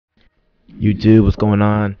YouTube, what's going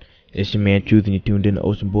on? It's your man Truth, and you're tuned in to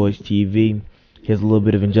Ocean Boys TV. Here's a little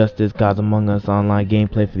bit of Injustice Gods Among Us online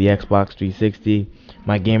gameplay for the Xbox 360.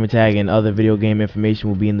 My gamertag and other video game information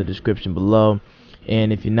will be in the description below.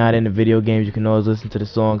 And if you're not into video games, you can always listen to the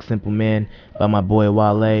song Simple Man by my boy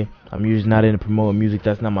Wale. I'm usually not into promoting music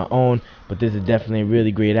that's not my own, but this is definitely a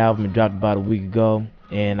really great album. It dropped about a week ago,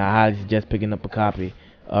 and I highly suggest picking up a copy.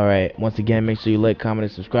 Alright, once again, make sure you like, comment,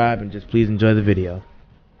 and subscribe, and just please enjoy the video.